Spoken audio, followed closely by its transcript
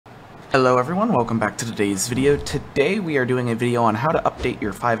Hello everyone, welcome back to today's video. Today we are doing a video on how to update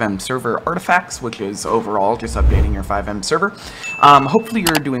your FiveM server artifacts, which is overall just updating your FiveM server. Hopefully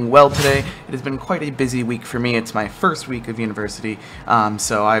you're doing well today. It has been quite a busy week for me. It's my first week of university,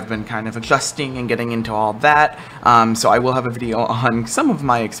 so I've been kind of adjusting and getting into all that. So I will have a video on some of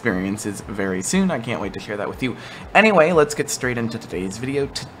my experiences very soon. I can't wait to share that with you. Anyway, let's get straight into today's video.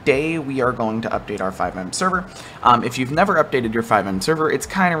 Today we are going to update our FiveM server. If you've never updated your FiveM server, it's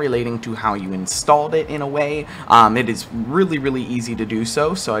kind of relating to how you installed it in a way. It is really easy to do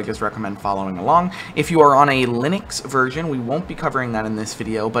so I just recommend following along. If you are on a Linux version, we won't be covering that in this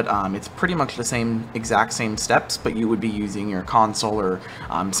video, but it's pretty much the exact same steps, but you would be using your console or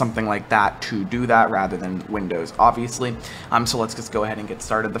something like that to do that rather than Windows, obviously. So let's just go ahead and get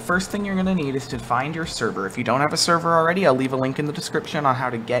started. The first thing you're going to need is to find your server. If you don't have a server already, I'll leave a link in the description on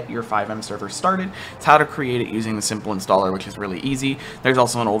how to get your FiveM server started. It's how to create it using the simple installer, which is really easy. There's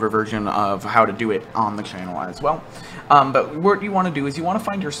also an older version of how to do it on the channel as well. But what you want to do is you want to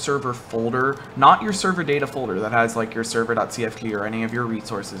find your server folder, not your server data folder that has like your server.cfg or any of your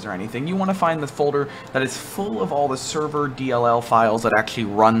resources or anything. You want to find the folder that is full of all the server DLL files that actually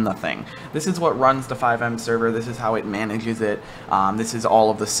run the thing. This is what runs the FiveM server. This is how it manages it. This is all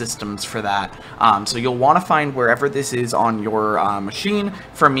of the systems for that. So you'll want to find wherever this is on your machine.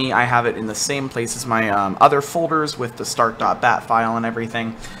 For me, I have it in the same place as my other folders with the start.bat file and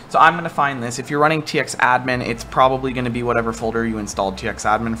everything. So I'm going to find this. If you're running txadmin, it's probably going to be whatever folder you installed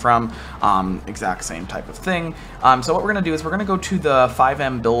txadmin from. Exact same type of thing. So what we're going to do is we're going to go to the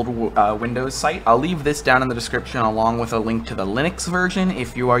FiveM build Windows site. I'll leave this down in the description along with a link to the Linux version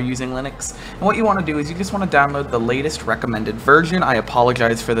if you are using Linux. And what you want to do is you just want to download the latest recommended version. I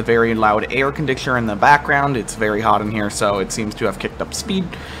apologize for the very loud air conditioner in the background. It's very hot in here, so it seems to have kicked up speed.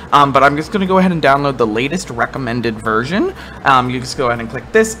 But I'm just going to go ahead and download the latest recommended version. You just go ahead and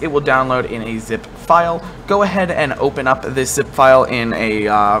click this. It will download in a zip file. Go ahead and open up this zip file in a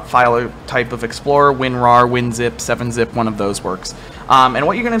file type of Explorer, WinRAR, WinZip, 7-zip, one of those works. And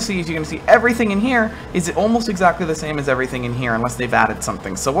what you're going to see is you're going to see everything in here is almost exactly the same as everything in here unless they've added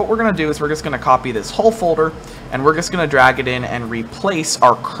something. So what we're going to do is we're just going to copy this whole folder and we're just going to drag it in and replace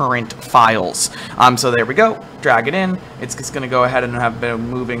our current files. So there we go. Drag it in. It's just going to go ahead and have been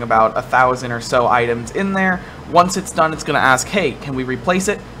moving about 1,000 or so items in there. Once it's done, it's going to ask, hey, can we replace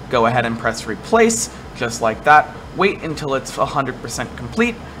it? Go ahead and press replace, just like that. Wait until it's 100%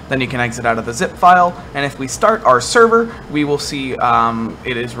 complete. Then you can exit out of the zip file, and if we start our server, we will see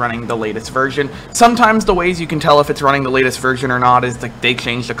it is running the latest version. Sometimes the ways you can tell if it's running the latest version or not is that they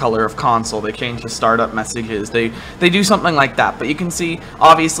change the color of console, they change the startup messages, they do something like that. But you can see,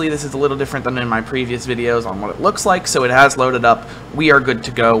 obviously, this is a little different than in my previous videos on what it looks like, so it has loaded up. We are good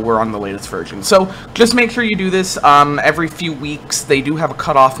to go. We're on the latest version. So just make sure you do this every few weeks. They do have a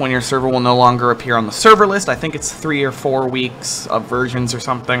cutoff when your server will no longer appear on the server list. I think it's 3 or 4 weeks of versions or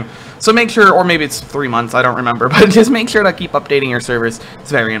something. So make sure, or maybe it's 3 months, I don't remember, but just make sure to keep updating your servers.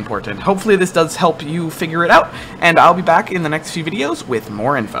 It's very important. Hopefully this does help you figure it out, and I'll be back in the next few videos with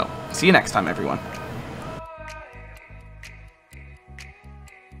more info. See you next time, everyone.